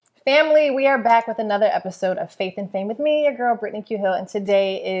Family, we are back with another episode of Faith and Fame with me, your girl, Brittany Q. Hill, and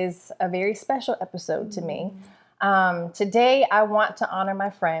today is a very special episode to me. Today, I want to honor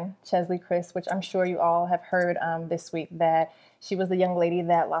my friend, Chesley Chris, which I'm sure you all have heard this week, that she was the young lady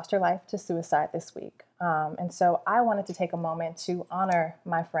that lost her life to suicide this week. And so I wanted to take a moment to honor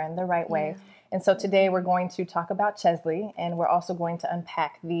my friend the right way. And so today, we're going to talk about Chesley, and we're also going to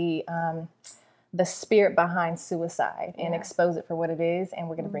unpack the spirit behind suicide and expose it for what it is. And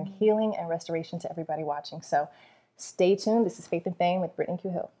we're going to bring healing and restoration to everybody watching. So stay tuned. This is Faith and Fame with Brittany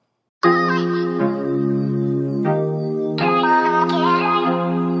Q. Hill.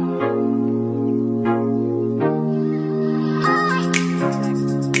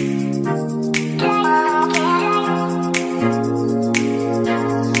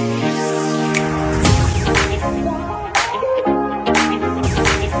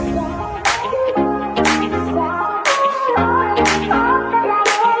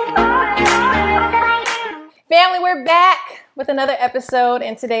 Family, we're back with another episode,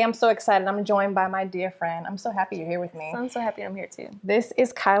 and today I'm so excited. I'm joined by my dear friend. I'm so happy you're here with me. I'm so happy I'm here too. This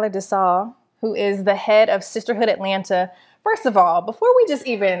is Kyla DeSalle, who is the head of Sisterhood Atlanta. First of all, before we just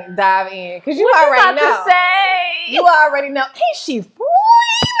even dive in, because you already know. You already know. Ain't she fine?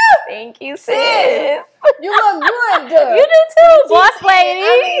 Thank you, sis. You look good, dude. You do too, boss lady.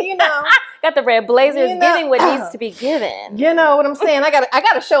 I mean, you know. Got the red blazers, You know. giving what needs to be given. You know what I'm saying? I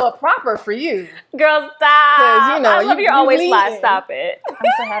gotta show up proper for you. Girl, stop. 'Cause, you know, I love you you're always leading. fly. Stop it. I'm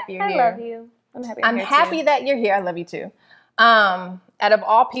so happy you're I here. love you. I'm happy I'm here happy too. that you're here. I love you too. Out of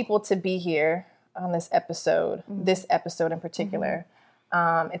all people to be here on this episode, this episode in particular,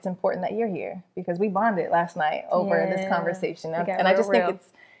 it's important that you're here because we bonded last night over this conversation. And I just think it's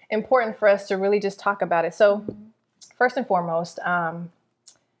important for us to really just talk about it. So first and foremost,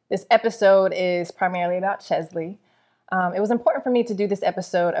 this episode is primarily about Chesley. It was important for me to do this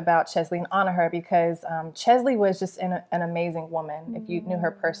episode about Chesley and honor her because Chesley was just an amazing woman, if you knew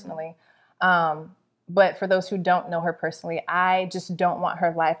her personally. But for those who don't know her personally, I just don't want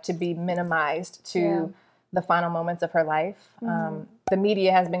her life to be minimized to the final moments of her life. The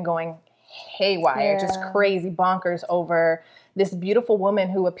media has been going haywire, just crazy bonkers over this beautiful woman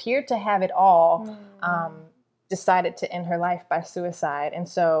who appeared to have it all, decided to end her life by suicide. And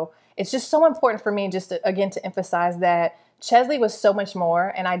so it's just so important for me just to, again, to emphasize that Chesley was so much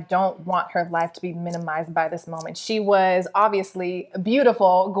more, and I don't want her life to be minimized by this moment. She was obviously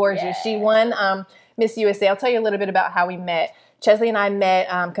beautiful, gorgeous. Yeah. She won Miss USA. I'll tell you a little bit about how we met. Chesley and I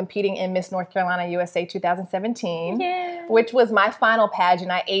met competing in Miss North Carolina USA 2017, which was my final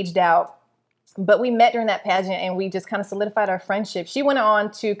pageant. I aged out. But we met during that pageant, and we just kind of solidified our friendship. She went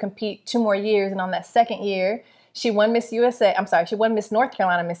on to compete 2 more years, and on that second year, she won Miss USA. I'm sorry, she won Miss North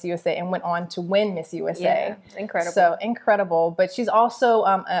Carolina Miss USA and went on to win Miss USA. Yeah, incredible. So incredible. But she's also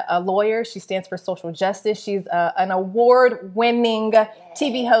a lawyer. She stands for social justice. She's an award-winning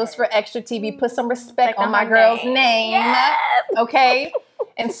TV host for Extra TV. Put some respect on my girl's name. Yes. Okay?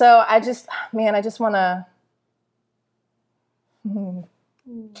 And so I just want to...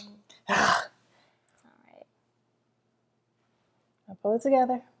 I'll pull it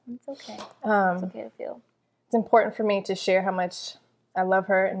together. It's okay. It's okay to feel. It's important for me to share how much I love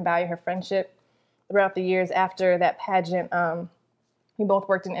her and value her friendship. Throughout the years after that pageant, we both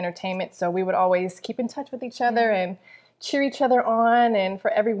worked in entertainment, so we would always keep in touch with each other and cheer each other on. And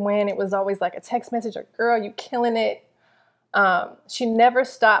for every win, it was always like a text message or, girl, you killing it. She never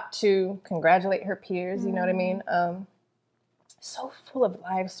stopped to congratulate her peers, you know what I mean? So full of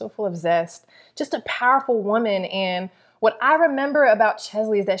life, so full of zest, just a powerful woman. And what I remember about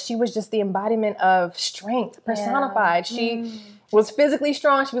Chesley is that she was just the embodiment of strength personified. She was physically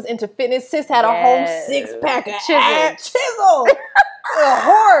strong. She was into fitness. Sis had a whole 6-pack of chisel.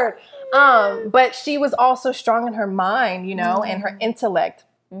 Hard. But she was also strong in her mind, you know, and her intellect.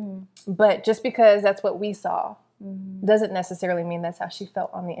 But just because that's what we saw doesn't necessarily mean that's how she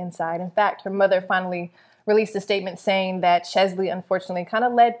felt on the inside. In fact, her mother finally released a statement saying that Chesley, unfortunately, kind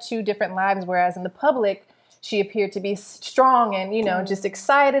of led 2 different lives, whereas in the public, she appeared to be strong and, you know, just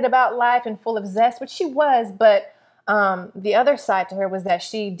excited about life and full of zest, which she was. But the other side to her was that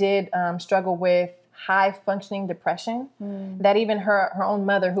she did struggle with high-functioning depression that even her own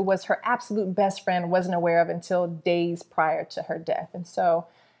mother, who was her absolute best friend, wasn't aware of until days prior to her death. And so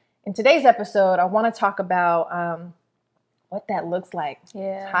in today's episode, I want to talk about what that looks like.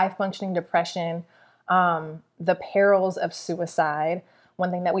 High-functioning depression, the perils of suicide. One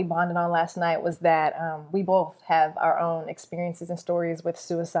thing that we bonded on last night was that we both have our own experiences and stories with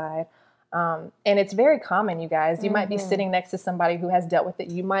suicide. And it's very common, you guys. You might be sitting next to somebody who has dealt with it.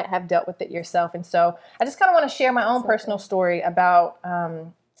 You might have dealt with it yourself. And so I just kind of want to share my own personal story about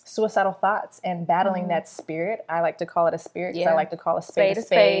suicidal thoughts and battling that spirit. I like to call it a spirit because I like to call a spade a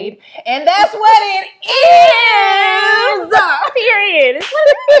spade. And that's what it is! Period. It's what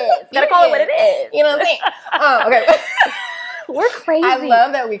it is. Gotta call it what it is. You know what I'm saying? Okay. We're crazy. I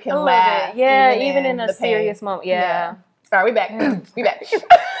love that we can laugh. Yeah, even in a serious moment. Yeah. All right, we back. We back.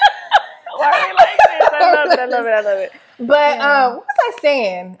 Why are we like this? I love it. But what was I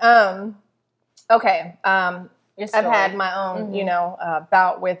saying? Okay. I've had my own,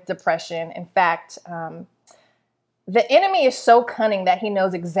 bout with depression. In fact, the enemy is so cunning that he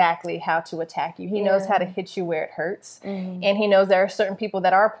knows exactly how to attack you. He knows how to hit you where it hurts. And he knows there are certain people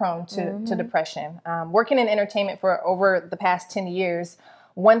that are prone to depression. Working in entertainment for over the past 10 years,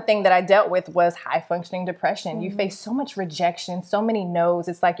 one thing that I dealt with was high-functioning depression. You face so much rejection, so many no's.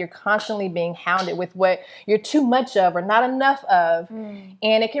 It's like you're constantly being hounded with what you're too much of or not enough of. And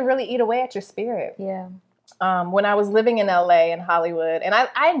it can really eat away at your spirit. Yeah. When I was living in LA and Hollywood, and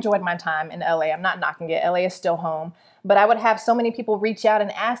I enjoyed my time in LA. I'm not knocking it. LA is still home. But I would have so many people reach out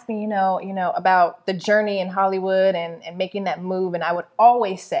and ask me, about the journey in Hollywood and making that move. And I would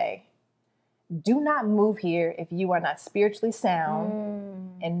always say, do not move here if you are not spiritually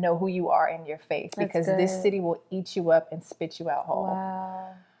sound and know who you are in your faith. Because this city will eat you up and spit you out whole.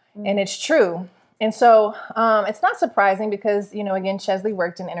 Wow. And it's true. And so it's not surprising because, again, Chesley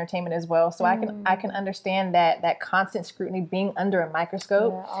worked in entertainment as well. So I can understand that constant scrutiny, being under a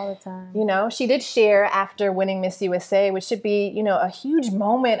microscope. Yeah, all the time. She did share after winning Miss USA, which should be, a huge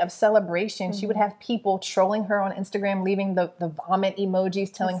moment of celebration. She would have people trolling her on Instagram, leaving the vomit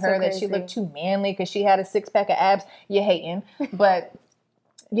emojis, telling her that she looked too manly because she had a 6-pack of abs. You're hating. But,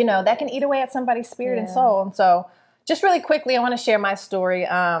 that can eat away at somebody's spirit and soul. And so just really quickly, I want to share my story.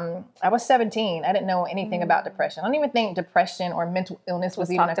 I was 17. I didn't know anything about depression. I don't even think depression or mental illness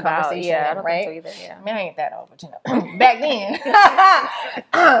was even a conversation, I don't right? think so either, yeah. I mean, I ain't that old, but back then.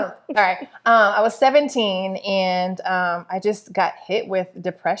 All right. I was 17 and I just got hit with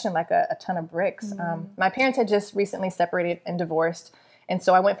depression like a ton of bricks. My parents had just recently separated and divorced. And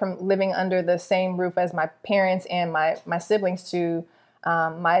so I went from living under the same roof as my parents and my siblings to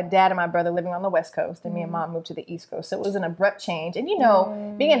my dad and my brother living on the West Coast, and me and mom moved to the East Coast. So it was an abrupt change. And,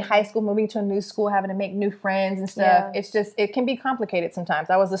 being in high school, moving to a new school, having to make new friends and stuff, it can be complicated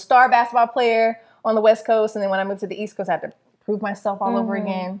sometimes. I was a star basketball player on the West Coast, and then when I moved to the East Coast, I had to prove myself all over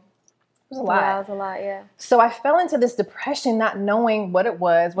again. It was a lot. Yeah, it was a lot, yeah. So I fell into this depression, not knowing what it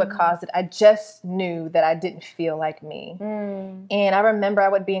was, what caused it. I just knew that I didn't feel like me. And I remember I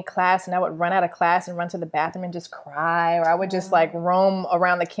would be in class and I would run out of class and run to the bathroom and just cry, or I would just roam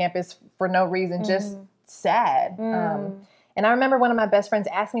around the campus for no reason, just sad. And I remember one of my best friends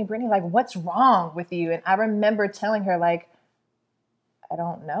asked me, Brittany, what's wrong with you? And I remember telling her, I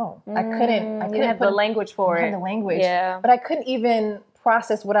don't know. I couldn't have the language for it. The language. Yeah. But I couldn't even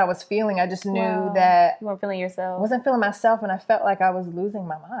process what I was feeling. I just knew that you weren't feeling yourself. I wasn't feeling myself, and I felt like I was losing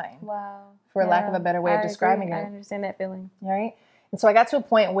my mind. Wow. For lack of a better way of describing it. I understand that feeling. Right? And so I got to a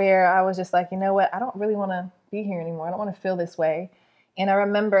point where I was just like, you know what? I don't really want to be here anymore. I don't want to feel this way. And I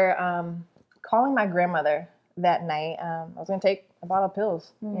remember calling my grandmother that night. I was going to take a bottle of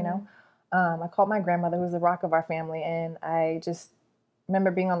pills, I called my grandmother, who was the rock of our family, and I just remember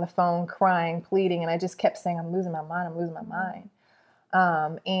being on the phone crying, pleading, and I just kept saying, I'm losing my mind. I'm losing my mind.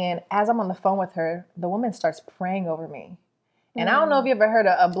 And as I'm on the phone with her, the woman starts praying over me. And I don't know if you ever heard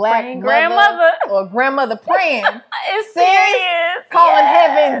of a black grandmother or grandmother praying. It's serious. Calling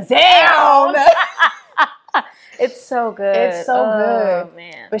heaven down. It's so good. It's so good.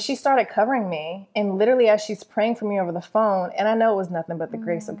 Man. But she started covering me. And literally as she's praying for me over the phone, and I know it was nothing but the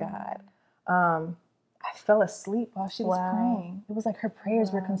grace of God, I fell asleep while she was praying. It was like her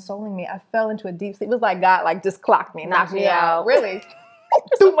prayers were consoling me. I fell into a deep sleep. It was like God just clocked me, knocked me out. Really.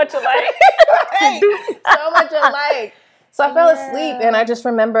 So much alike. So much alike. So I fell asleep, and I just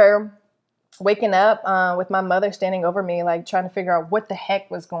remember waking up with my mother standing over me, trying to figure out what the heck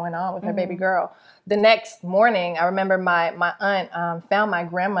was going on with her baby girl. The next morning, I remember my aunt found my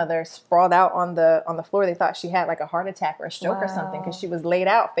grandmother sprawled out on the floor. They thought she had a heart attack or a stroke or something because she was laid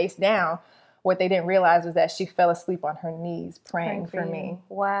out face down. What they didn't realize was that she fell asleep on her knees praying for me.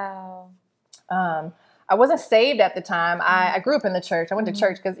 Wow. I wasn't saved at the time. I grew up in the church. I went to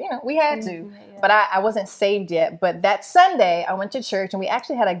church because, we had to. But I wasn't saved yet. But that Sunday, I went to church, and we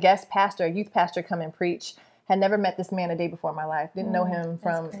actually had a guest pastor, a youth pastor, come and preach. Had never met this man a day before in my life. Didn't know him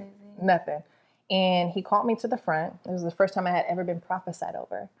from nothing. And he called me to the front. It was the first time I had ever been prophesied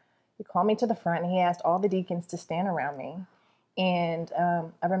over. He called me to the front, and he asked all the deacons to stand around me. And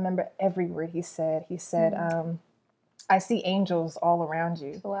I remember every word he said. He said, I see angels all around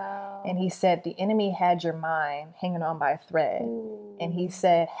you. Wow. And he said, the enemy had your mind hanging on by a thread. Ooh. And he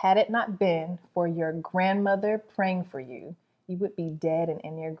said, had it not been for your grandmother praying for you, you would be dead and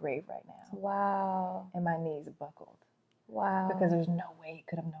in your grave right now. Wow. And my knees buckled. Wow. Because there's no way he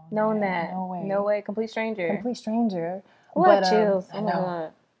could have known that. No way. No way. Complete stranger. Complete stranger. What chills. I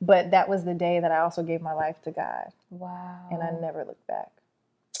know. But that was the day that I also gave my life to God. Wow. And I never looked back.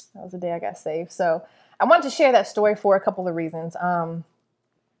 That was the day I got saved. So I wanted to share that story for a couple of reasons.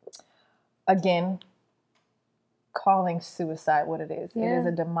 Again, calling suicide what it is. Yeah. It is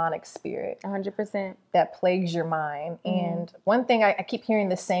a demonic spirit 100%. that plagues your mind. Mm-hmm. And one thing I keep hearing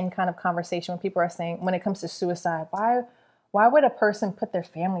the same kind of conversation when people are saying, when it comes to suicide, why would a person put their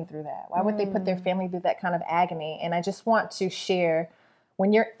family through that? Why would they put their family through that kind of agony? And I just want to share,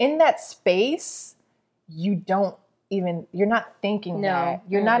 when you're in that space, you're not thinking that.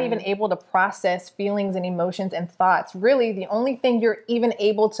 You're not even able to process feelings and emotions and thoughts. Really, the only thing you're even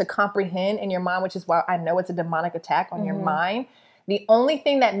able to comprehend in your mind, which is why I know it's a demonic attack on your mind, the only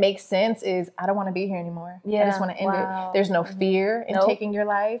thing that makes sense is, I don't want to be here anymore. I just want to end it. There's no fear in taking your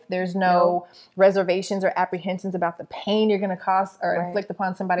life. There's no reservations or apprehensions about the pain you're going to cause or inflict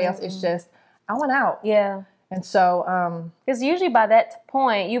upon somebody else. It's just, I want out. Yeah. And so, because usually by that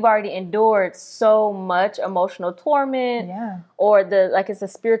point, you've already endured so much emotional torment, or it's a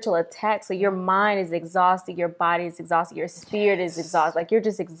spiritual attack. So your mind is exhausted, your body is exhausted, your spirit is exhausted. Like, you're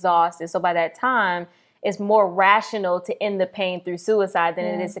just exhausted. So by that time, it's more rational to end the pain through suicide than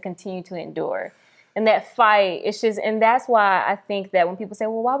it is to continue to endure. And that fight, it's just, and that's why I think that when people say,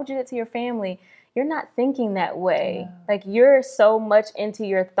 well, why would you do that to your family? You're not thinking that way. Yeah. Like, you're so much into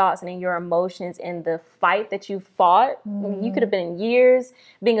your thoughts and in your emotions in the fight that you fought. I mean, you could have been years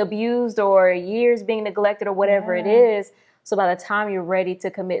being abused or years being neglected or whatever it is. So by the time you're ready to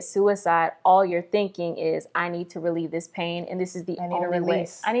commit suicide, all you're thinking is, I need to relieve this pain. And this is the only way.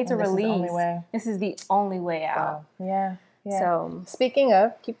 I need to release. This is the only way out. Wow. Yeah. So speaking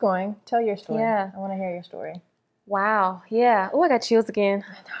of, keep going. Tell your story. Yeah. I want to hear your story. Wow. Yeah. Oh, I got chills again.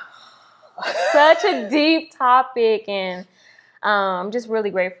 Such a deep topic, and I'm just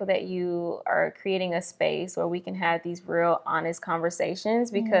really grateful that you are creating a space where we can have these real honest conversations,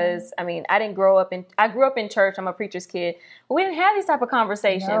 because I mean, I grew up in church. I'm a preacher's kid, but we didn't have these type of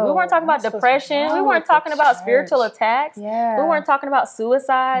conversations. We weren't talking about depression. We weren't talking about spiritual attacks. We weren't talking about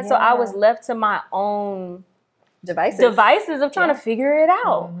suicide. So I was left to my own devices of trying to figure it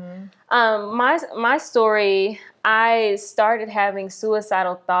out. My story, I started having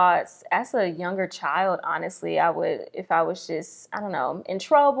suicidal thoughts as a younger child. Honestly, if I was just, I don't know, in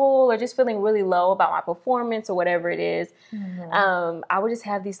trouble or just feeling really low about my performance or whatever it is, I would just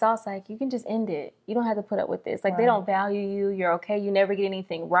have these thoughts like, you can just end it. You don't have to put up with this. Like, they don't value you. You're okay. You never get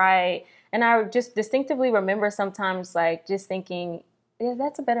anything right. And I just distinctively remember sometimes like just thinking, yeah,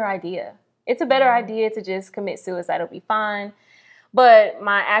 that's a better idea. It's a better idea to just commit suicide. It'll be fine. But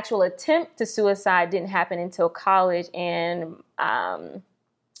my actual attempt to suicide didn't happen until college. And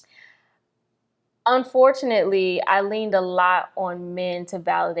unfortunately, I leaned a lot on men to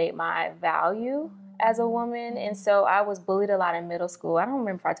validate my value as a woman. And so I was bullied a lot in middle school. I don't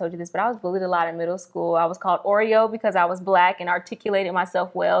remember if I told you this, but I was bullied a lot in middle school. I was called Oreo because I was black and articulated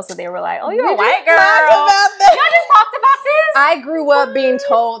myself well. So they were like, oh, you're a white girl. Y'all just talked about this? I grew up being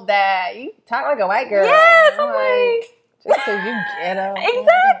told that you talk like a white girl. Yes, I'm like, just because you ghetto.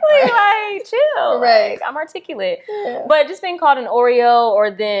 Exactly. Like, chill. Right. Like, I'm articulate. Yeah. But just being called an Oreo, or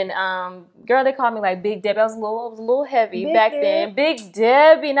then, girl, they called me like Big Debbie. I was a little heavy back then. Big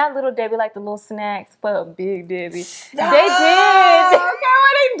Debbie, not Little Debbie like the little snacks, but Big Debbie. Stop. They did. Okay,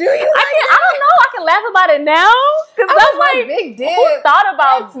 what they do you? I don't know. I can laugh about it now. Because I was like, Big Debbie. Who thought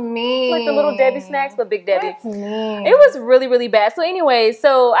about That's mean. Like the Little Debbie snacks, but Big Debbie. That's mean. It was really, really bad. So anyway,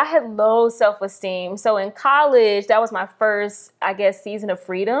 so I had low self-esteem. So in college, that was my first, I guess, season of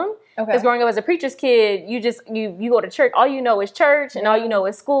freedom. Because growing up as a preacher's kid, you go to church. All you know is church, and all you know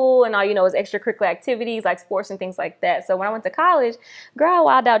is school, and all you know is extracurricular activities like sports and things like that. So when I went to college, girl, I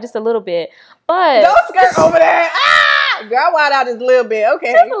wilded out just a little bit. But don't skirt over there. Ah! Girl, I wilded out just a little bit.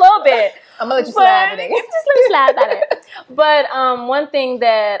 Okay. Just a little bit. I'm going to let you slide today. Just let me slide at it. But one thing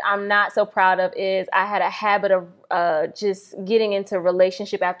that I'm not so proud of is I had a habit of just getting into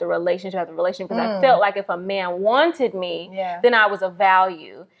relationship after relationship after relationship, because I felt like if a man wanted me, then I was of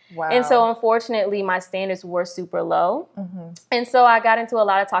value. Wow. And so unfortunately, my standards were super low. And so I got into a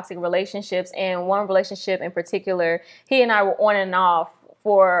lot of toxic relationships. And one relationship in particular, he and I were on and off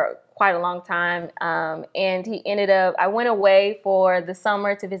for quite a long time. And he ended up, I went away for the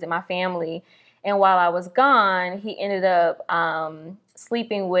summer to visit my family. And while I was gone, he ended up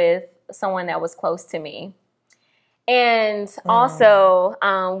sleeping with someone that was close to me. And also,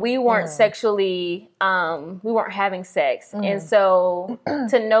 we weren't sexually, we weren't having sex. And so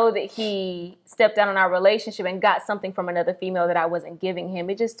to know that he stepped out on our relationship and got something from another female that I wasn't giving him,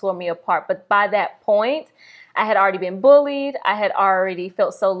 it just tore me apart. But by that point, I had already been bullied. I had already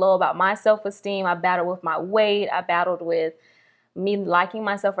felt so low about my self-esteem. I battled with my weight. I battled with me liking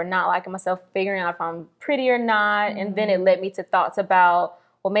myself or not liking myself, figuring out if I'm pretty or not. And then it led me to thoughts about,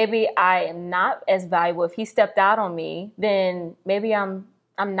 well, maybe I am not as valuable. If he stepped out on me, then maybe I'm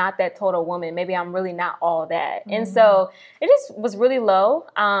not that total woman. Maybe I'm really not all that. And so it just was really low.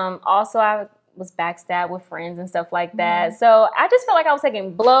 Also, I was backstabbed with friends and stuff like that. So I just felt like I was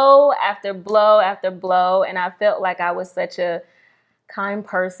taking blow after blow after blow. And I felt like I was such a kind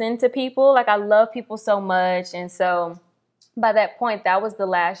person to people. Like I love people so much. And so by that point, that was the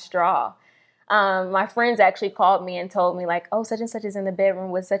last straw. My friends actually called me and told me like, oh, such and such is in the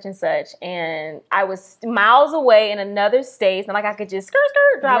bedroom with such and such. And I was miles away in another state. And like I could just skirt,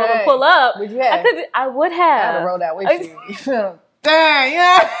 drive over, pull up. Would you have? I would have. I'd have rolled out with you. Dang,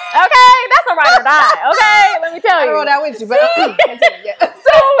 yeah. Okay, that's a ride or die. Okay, let me tell you. I rolled out with you, but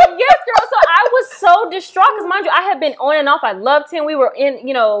So, yes, girl. So I was so distraught because, mind you, I had been on and off. I loved him. We were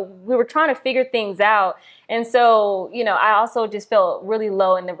we were trying to figure things out. And so, I also just felt really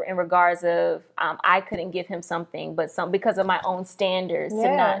low in regards of I couldn't give him something, but because of my own standards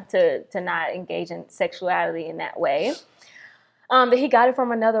to not engage in sexuality in that way. That he got it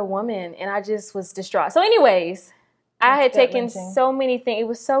from another woman, and I just was distraught. So, anyways, I had taken so many things. It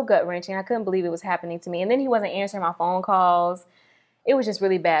was so gut-wrenching. I couldn't believe it was happening to me. And then he wasn't answering my phone calls. It was just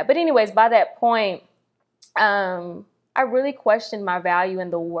really bad. But anyways, by that point, I really questioned my value in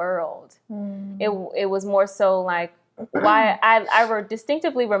the world. It was more so like why I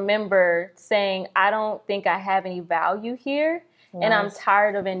distinctively remember saying, I don't think I have any value here. Nice. And I'm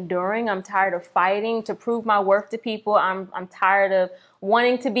tired of enduring. I'm tired of fighting to prove my worth to people. I'm tired of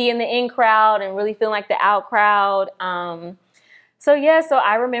wanting to be in the in crowd and really feeling like the out crowd. So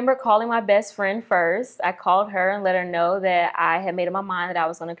I remember calling my best friend first. I called her and let her know that I had made up my mind that I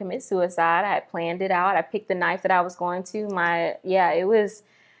was going to commit suicide. I had planned it out. I picked the knife that I was going to.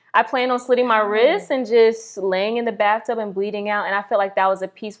 I planned on slitting my wrists and just laying in the bathtub and bleeding out. And I felt like that was a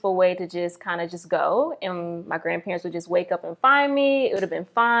peaceful way to just kind of just go. And my grandparents would just wake up and find me. It would have been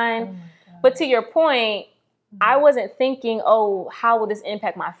fine. But to your point, I wasn't thinking, oh, how will this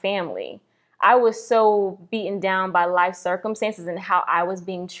impact my family? I was so beaten down by life circumstances and how I was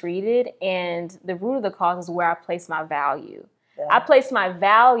being treated. And the root of the cause is where I placed my value. Yeah. I placed my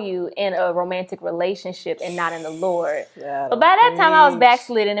value in a romantic relationship and not in the Lord. Yeah, but by that time, I was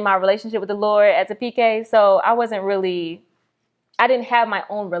backslidden in my relationship with the Lord as a PK. So I didn't have my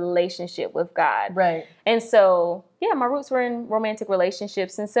own relationship with God. Right. And so, my roots were in romantic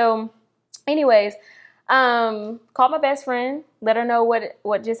relationships. And so, anyways, called my best friend, let her know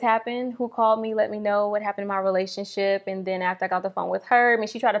what just happened, who called me, let me know what happened in my relationship. And then after I got the phone with her,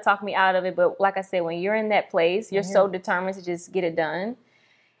 she tried to talk me out of it. But like I said, when you're in that place, you're so determined to just get it done.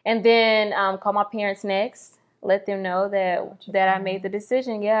 And then call my parents next, let them know that I made the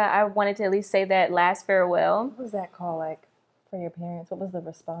decision. Yeah, I wanted to at least say that last farewell. What was that call like for your parents? What was the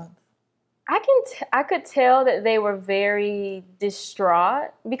response? I could tell that they were very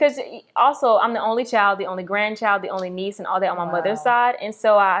distraught because also I'm the only child, the only grandchild, the only niece and all that on my mother's side. And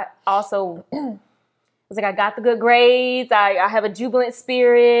so I also was like, I got the good grades. I have a jubilant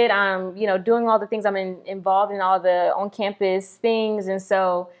spirit. I'm, doing all the things. I'm involved in all the on-campus things. And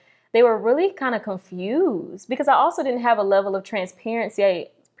so they were really kind of confused because I also didn't have a level of transparency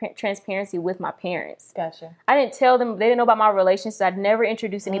with my parents. Gotcha. I didn't tell them, they didn't know about my relationships. I'd never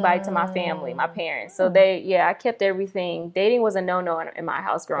introduced anybody to my family, my parents. So I kept everything. Dating was a no-no in my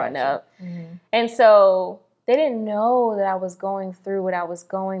house growing up. Mm-hmm. And so they didn't know that I was going through what I was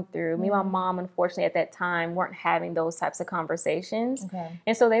going through. Me and my mom, unfortunately, at that time, weren't having those types of conversations. Okay.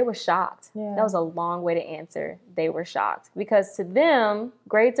 And so they were shocked. Yeah. That was a long way to answer. They were shocked because to them,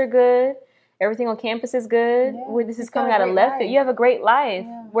 grades are good. Everything on campus is good. Yeah, this is coming out of left field. You have a great life.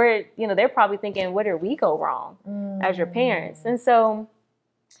 Yeah. Where, they're probably thinking, where did we go wrong as your parents? And so,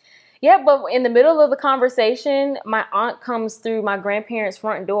 but in the middle of the conversation, my aunt comes through my grandparents'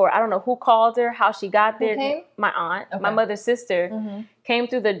 front door. I don't know who called her, how she got there. Who came? My aunt, my mother's sister, came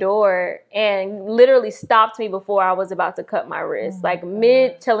through the door and literally stopped me before I was about to cut my wrist.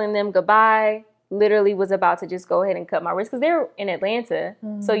 Mid telling them goodbye. Literally was about to just go ahead and cut my wrist because they're in Atlanta.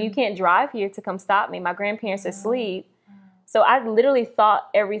 So you can't drive here to come stop me. My grandparents are asleep. So I literally thought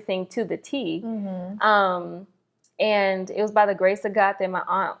everything to the T. And it was by the grace of God that my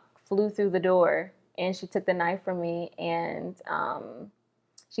aunt flew through the door and she took the knife from me and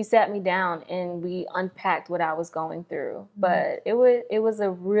she sat me down and we unpacked what I was going through. But it was a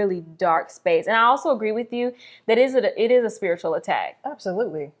really dark space. And I also agree with you that it is a spiritual attack.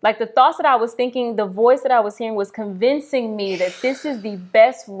 Absolutely. Like the thoughts that I was thinking, the voice that I was hearing was convincing me that this is the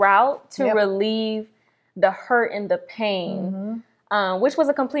best route to relieve the hurt and the pain, which was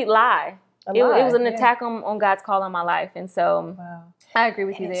a complete lie. It was an attack on God's call on my life. And so I agree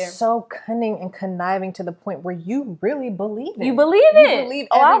with you there. It's so cunning and conniving to the point where you really believe it. You believe it. Believe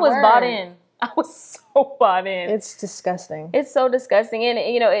I was word. bought in. I was so bought in. It's disgusting. It's so disgusting. And,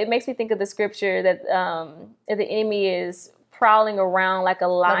 it makes me think of the scripture that the enemy is prowling around like a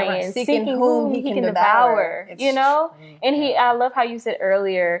lion, seeking whom he can devour. And I love how you said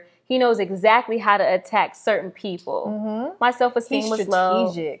earlier, he knows exactly how to attack certain people. My self-esteem was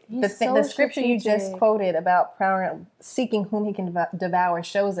low. The scripture you just quoted about seeking whom he can devour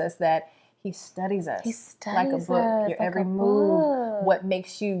shows us that he studies us like a book. Your every move, what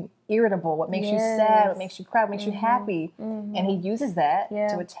makes you irritable, what makes you sad, what makes you cry, what makes you happy. And he uses that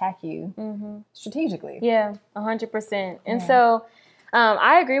to attack you strategically. Yeah, 100%. And so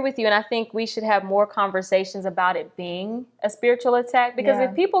I agree with you, and I think we should have more conversations about it being a spiritual attack, because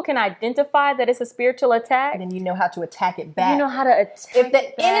if people can identify that it's a spiritual attack, then you know how to attack it back. You know how to attack If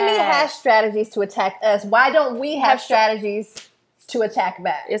the enemy has strategies to attack us, why don't we have strategies to attack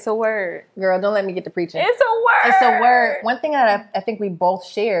back? It's a word. Girl, don't let me get to preaching. It's a word. It's a word. One thing that I think we both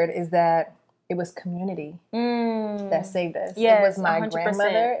shared is that it was community that saved us. Yes, it was my 100%.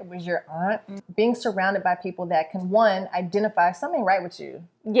 grandmother. It was your aunt. Being surrounded by people that can, one, identify something right with you.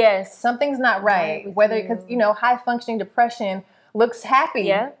 Yes. Something's not right. Whether, because, high functioning depression looks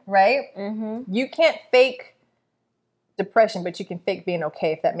happy, right? You can't fake depression, but you can fake being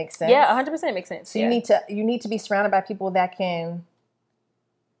okay, if that makes sense. Yeah, 100% makes sense. So you need to be surrounded by people that can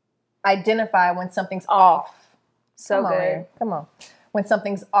identify when something's off. So good. Come on. When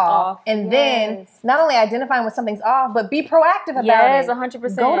something's off. And then not only identifying when something's off, but be proactive about it. Yes,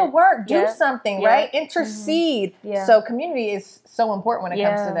 100%. Go to work, do something, right? Intercede. So community is so important when it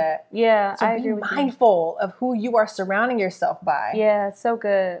comes to that. Yeah, so I agree with you. Be mindful of who you are surrounding yourself by. Yeah, it's so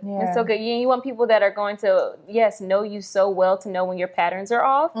good. Yeah. It's so good. You want people that are going to, know you so well to know when your patterns are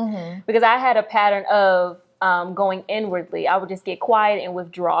off. Because I had a pattern of going inwardly. I would just get quiet and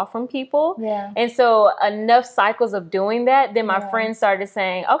withdraw from people. Yeah. And so enough cycles of doing that, then my friends started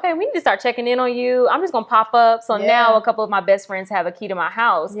saying, okay, we need to start checking in on you. I'm just going to pop up. So now a couple of my best friends have a key to my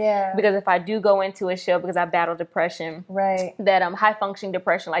house. Yeah. Because if I do go into a show, because I battle depression, that high functioning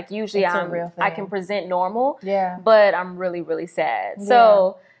depression, like usually I can present normal, but I'm really, really sad. Yeah.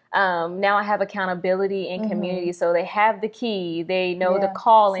 So now I have accountability and community. So they have the key. They know the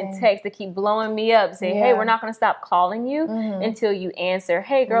call and text. They keep blowing me up. Say, hey, we're not going to stop calling you until you answer.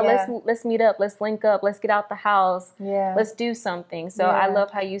 Hey, girl, let's meet up. Let's link up. Let's get out the house. Yeah. Let's do something. So I love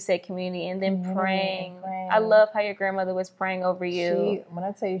how you say community and then praying. I love how your grandmother was praying over you. When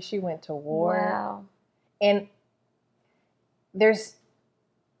I tell you she went to war. Wow. And there's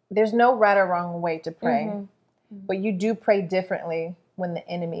no right or wrong way to pray. But you do pray differently when the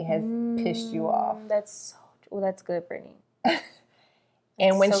enemy has pissed you off. That's good, Brittany.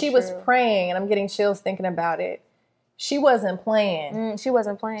 And when she was praying, and I'm getting chills thinking about it, she wasn't playing. She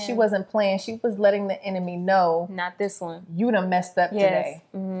wasn't playing. She wasn't playing. She was letting the enemy know. Not this one. You done messed up today.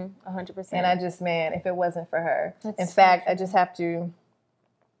 100%. And I just, if it wasn't for her. In fact, I just have to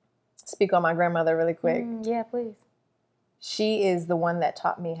speak on my grandmother really quick. Yeah, please. She is the one that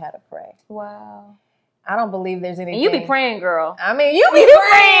taught me how to pray. Wow. I don't believe there's anything. And you be praying, girl. I mean, you be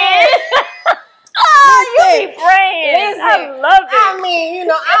praying. You be praying. I love it. I mean,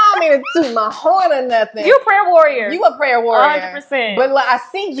 I don't mean to toot my horn or nothing. You a prayer warrior. You a prayer warrior. 100%. But I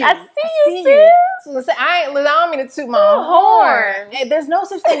see you. I see you. So I don't mean to toot my horn. Hey, there's no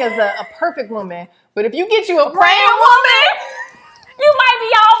such thing as a perfect woman. But if you get you a praying woman, you might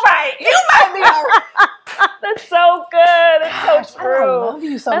be all right. You might be all right. That's so good. That's so true. I love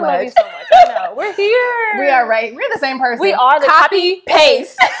you so much. I love you so much. I know. We're here. We are right. We're the same person. We are the copy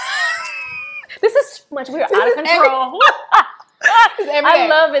paste. This is too much. We are out of control. I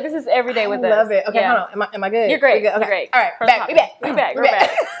love it. This is every day with us. I love it. Okay, hold on. Am I good? You're great. Okay. You're great. All right. We're back.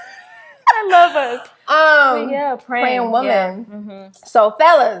 I love us. Praying woman. So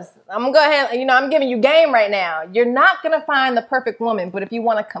fellas, I'm gonna go ahead. I'm giving you game right now. You're not gonna find the perfect woman, but if you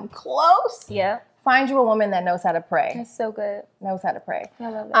want to come close, find you a woman that knows how to pray. That's so good. Knows how to pray. I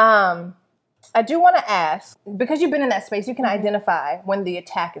love it. I do want to ask, because you've been in that space, you can identify when the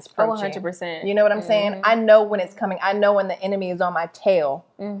attack is approaching. 100%. You know what I'm saying? I know when it's coming. I know when the enemy is on my tail.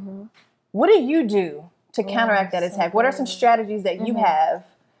 What do you do to counteract that attack? What are some strategies that you have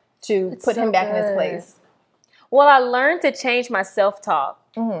to put him back in his place? Well, I learned to change my self-talk.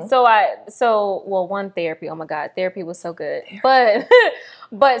 One, therapy. Oh my God, therapy was so good.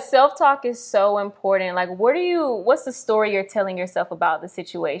 But self-talk is so important. Like, what's the story you're telling yourself about the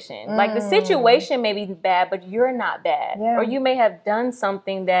situation? Like, the situation may be bad, but you're not bad. Yeah. Or you may have done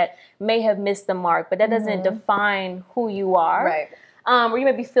something that may have missed the mark, but that doesn't define who you are. Right. Or you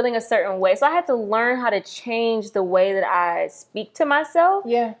may be feeling a certain way. So I had to learn how to change the way that I speak to myself.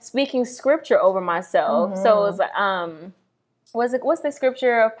 Yeah. Speaking scripture over myself. So it's like, what's the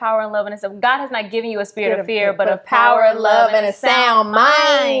scripture of power and love and stuff? God has not given you a spirit of fear, but of power and love and a sound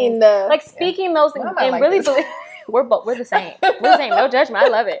mind. Like speaking those things and like really believe. We're the same. We're the same. No judgment. I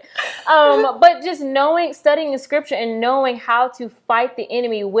love it. But just studying the scripture and knowing how to fight the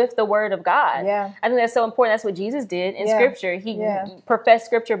enemy with the word of God. Yeah. I think that's so important. That's what Jesus did in scripture. He professed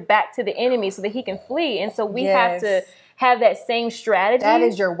scripture back to the enemy so that he can flee. And so we have to have that same strategy. That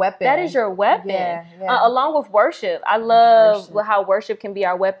is your weapon. That is your weapon. Yeah. Along with worship. I love how worship can be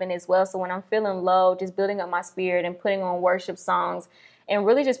our weapon as well. So when I'm feeling low, just building up my spirit and putting on worship songs and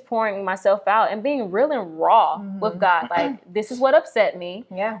really just pouring myself out and being real and raw with God. Like, this is what upset me.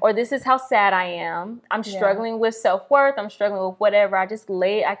 Yeah. Or this is how sad I am. I'm struggling with self-worth. I'm struggling with whatever. I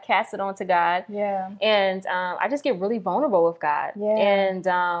cast it onto God. Yeah. And I just get really vulnerable with God. Yeah. And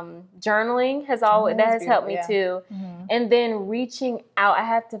journaling has helped me too. And then reaching out, I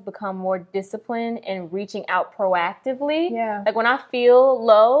have to become more disciplined and reaching out proactively. Yeah. Like when I feel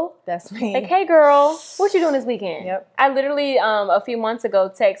low, that's me. Like, hey girl, what you doing this weekend? Yep. I literally a few months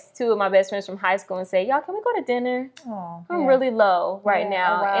ago text two of my best friends from high school and say, y'all, can we go to dinner? I'm really low right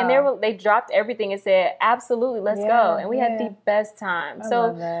now. Wow. And they dropped everything and said, absolutely, let's go. And we had the best time.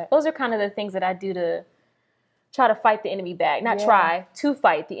 So those are kind of the things that I do to try to fight the enemy back. Not try, to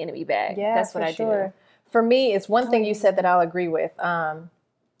fight the enemy back. Yeah, that's what I do. For me, it's one thing you said that I'll agree with.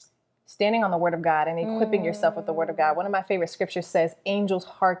 Standing on the word of God and equipping yourself with the word of God. One of my favorite scriptures says, angels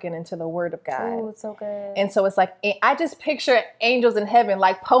hearken into the word of God. Oh, it's so good. And so it's like, I just picture angels in heaven,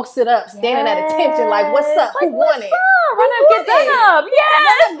 like posted up, standing at attention, like, what's up? Who won it? Run up, get done up.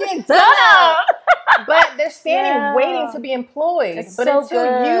 Yes. Get done up. But they're standing waiting to be employed. It's but so until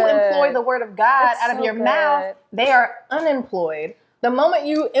you employ the word of God out of your mouth, they are unemployed. The moment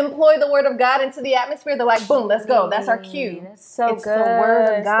you employ the word of God into the atmosphere, they're like, boom, let's go. That's our cue. That's so it's good. The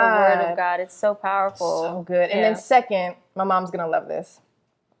word of God. It's the word of God. It's so powerful. So good. And then second, my mom's going to love this.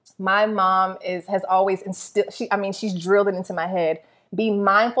 My mom has always instilled, she's drilled it into my head. Be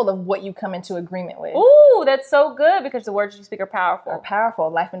mindful of what you come into agreement with. Ooh, that's so good because the words you speak are powerful. Are powerful.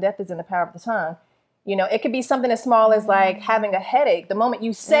 Life and death is in the power of the tongue. You know, it could be something as small as like having a headache. The moment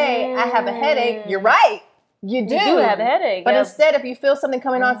you say, I have a headache, you're right. You do have a headache. But instead, if you feel something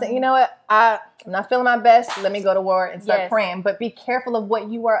coming on, say, you know what, I'm not feeling my best. Let me go to war and start praying. But be careful of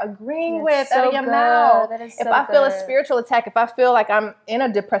what you are agreeing with out of your mouth. If I feel a spiritual attack, if I feel like I'm in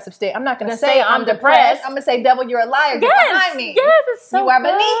a depressive state, I'm not going to say I'm depressed. I'm going to say, devil, you're a liar. Get behind me. Yes, it's so you are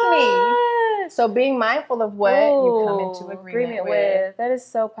beneath me. So being mindful of what you come into agreement with. That is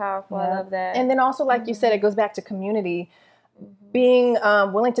so powerful. I love that. And then also, like you said, it goes back to community. Being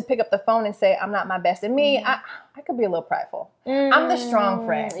willing to pick up the phone and say, I'm not my best. And me, I could be a little prideful. I'm the strong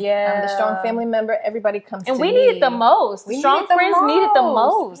friend. Yeah. I'm the strong family member. Everybody comes to me. And we need it the most. Strong friends need it the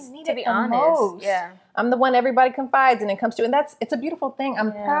most, to be honest. Yeah. I'm the one everybody confides in and comes to. And it's a beautiful thing.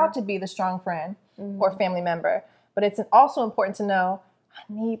 I'm proud to be the strong friend or family member. But it's also important to know, I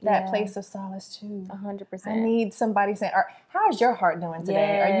need that place of solace too. 100%. I need somebody saying, how's your heart doing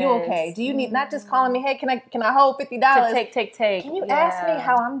today? Are you okay? Do you need not just calling me, hey, can I hold $50? Take. Can you ask me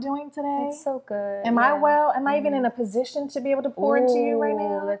how I'm doing today? That's so good. Am I well? Am I even in a position to be able to pour into you right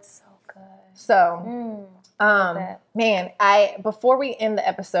now? That's so good. So, man, before we end the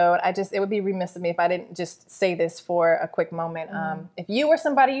episode, it would be remiss of me if I didn't just say this for a quick moment. If you or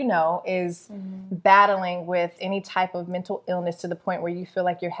somebody you know is battling with any type of mental illness to the point where you feel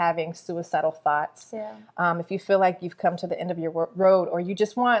like you're having suicidal thoughts, if you feel like you've come to the end of your road, or you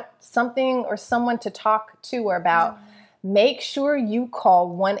just want something or someone to talk to or about, make sure you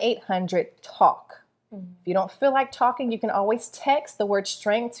call 1-800-TALK. If you don't feel like talking, you can always text the word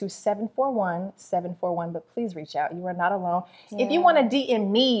strength to 741-741, but please reach out. You are not alone. If you want to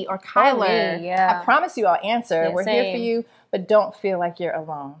DM me or Kyler, I promise you I'll answer. We're here for you, but don't feel like you're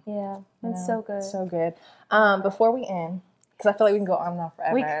alone. Yeah, that's so good. So good. Before we end, because I feel like we can go on and on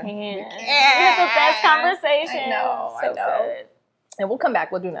forever. We can. We have the best conversation. I know. Good. And we'll come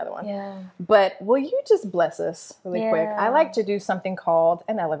back. We'll do another one. Yeah. But will you just bless us really quick? Yeah. I like to do something called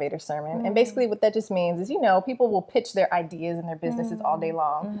an elevator sermon. And basically what that just means is, people will pitch their ideas and their businesses all day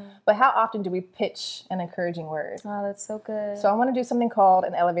long. But how often do we pitch an encouraging word? Oh, that's so good. So I want to do something called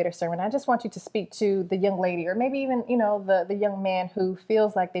an elevator sermon. I just want you to speak to the young lady, or maybe even, the young man who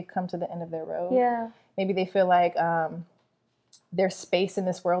feels like they've come to the end of their road. Yeah. Maybe they feel like their space in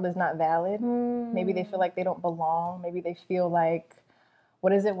this world is not valid. Maybe they feel like they don't belong. Maybe they feel like,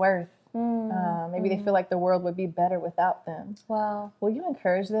 what is it worth? Maybe they feel like the world would be better without them. Wow. Will you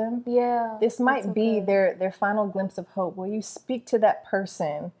encourage them? Yeah. This might be their final glimpse of hope. Will you speak to that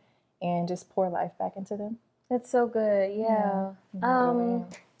person and just pour life back into them? That's so good. Yeah.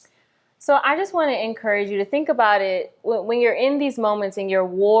 So I just want to encourage you to think about it when you're in these moments and you're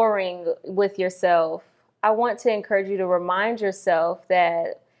warring with yourself. I want to encourage you to remind yourself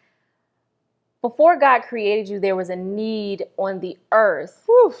that before God created you, there was a need on the earth.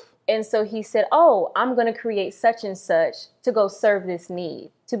 Whew. And so he said, I'm going to create such and such to go serve this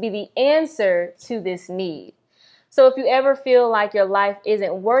need, to be the answer to this need. So if you ever feel like your life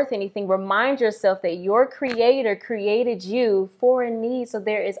isn't worth anything, remind yourself that your creator created you for a need. So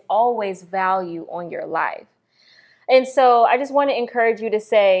there is always value on your life. And so I just want to encourage you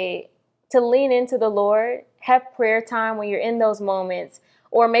to lean into the Lord, have prayer time when you're in those moments.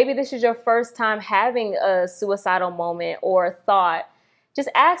 Or maybe this is your first time having a suicidal moment or a thought. Just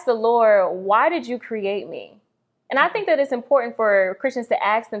ask the Lord, why did you create me? And I think that it's important for Christians to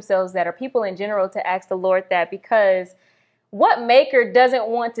ask themselves that, or people in general to ask the Lord that, because what maker doesn't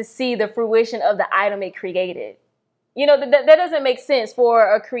want to see the fruition of the item it created? That doesn't make sense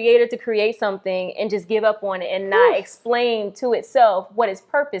for a creator to create something and just give up on it and not explain to itself what its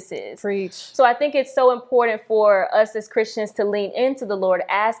purpose is. Preach. So I think it's so important for us as Christians to lean into the Lord,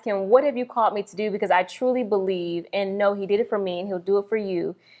 ask him, what have you called me to do? Because I truly believe and know he did it for me and he'll do it for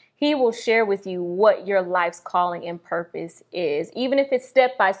you. He will share with you what your life's calling and purpose is. Even if it's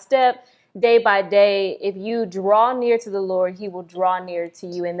step by step, day by day, if you draw near to the Lord, he will draw near to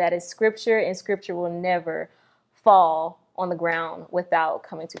you. And that is scripture, and scripture will never fall on the ground without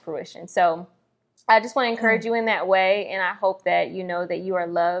coming to fruition. So I just want to encourage you in that way. And I hope that you know that you are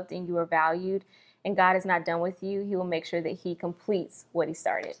loved and you are valued, and God is not done with you. He will make sure that he completes what he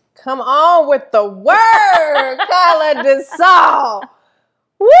started. Come on with the word, Carla DeSalle.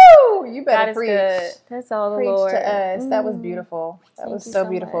 Woo! You better preach. Good. That's all the preach Lord. to us. That was beautiful. That was so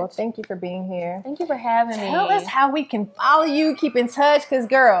beautiful. Much. Thank you for being here. Thank you for having me. Tell us how we can follow you, keep in touch, because,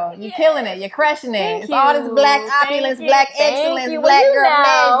 girl, you're killing it. You're crushing it. Thank it's you. all this black opulence, black excellence, black girl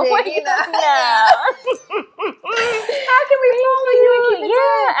magic. How can we follow you and keep in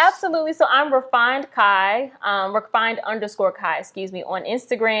touch? Absolutely. So I'm Refined Kai, Refined_Kai, on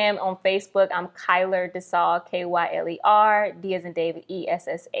Instagram, on Facebook. I'm Kyler DeSalle, Kyler, D as in David,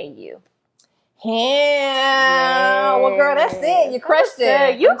 ESSAU. Yeah. Well, girl, that's it. You crushed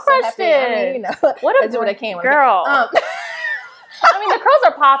it. You crushed it. What a what came girl. The curls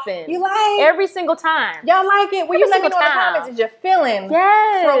are popping. You like every single time. Y'all like it? Well, you let me know in the comments if you're feeling.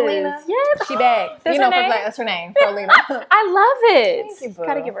 Yes. Frolina. Yes. She bad. That's her name. Frolina. I love it. Thank you, boo.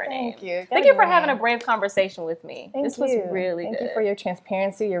 Gotta give her a name. Thank you. Thank you for having a brave conversation with me. This was really good. Thank you for your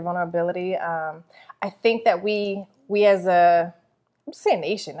transparency, your vulnerability. I think that we as a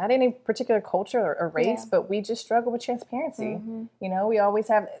nation, not any particular culture or race, but we just struggle with transparency. We always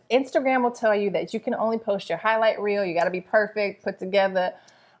have, Instagram will tell you that you can only post your highlight reel. You got to be perfect, put together.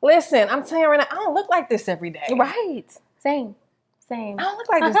 Listen, I'm telling you right now, I don't look like this every day. Right. Same. I don't look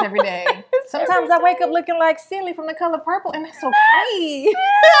like this every day. Sometimes I wake up looking like Silly from The Color Purple, and that's okay.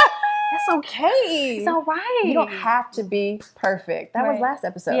 That's okay. It's all right. You don't have to be perfect. That was last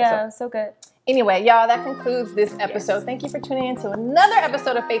episode. Yeah, so good. Anyway, y'all, that concludes this episode. Yes. Thank you for tuning in to another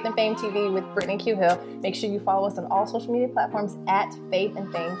episode of Faith and Fame TV with Brittany Q Hill. Make sure you follow us on all social media platforms at Faith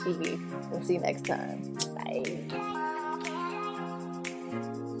and Fame TV. We'll see you next time. Bye.